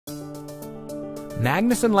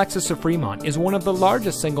Magnussen Lexus of Fremont is one of the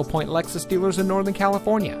largest single-point Lexus dealers in Northern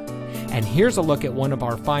California. And here's a look at one of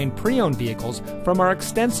our fine pre-owned vehicles from our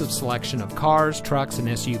extensive selection of cars, trucks, and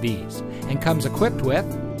SUVs, and comes equipped with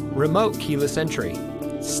remote keyless entry,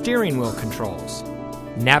 steering wheel controls,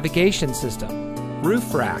 navigation system,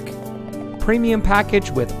 roof rack, premium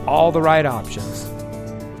package with all the right options,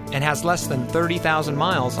 and has less than 30,000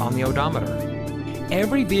 miles on the odometer.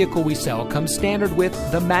 Every vehicle we sell comes standard with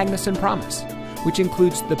the Magnussen Promise, which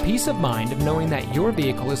includes the peace of mind of knowing that your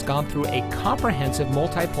vehicle has gone through a comprehensive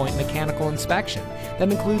multi-point mechanical inspection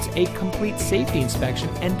that includes a complete safety inspection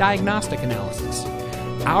and diagnostic analysis.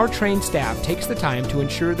 Our trained staff takes the time to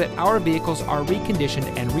ensure that our vehicles are reconditioned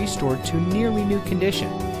and restored to nearly new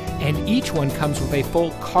condition, and each one comes with a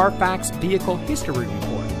full Carfax vehicle history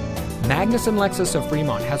report. Magnussen Lexus of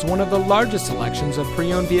Fremont has one of the largest selections of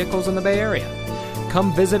pre-owned vehicles in the Bay Area.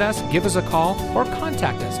 Come visit us, give us a call, or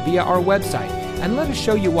contact us via our website and let us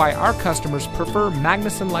show you why our customers prefer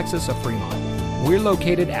Magnussen Lexus of Fremont. We're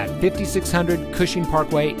located at 5600 Cushing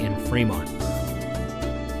Parkway in Fremont.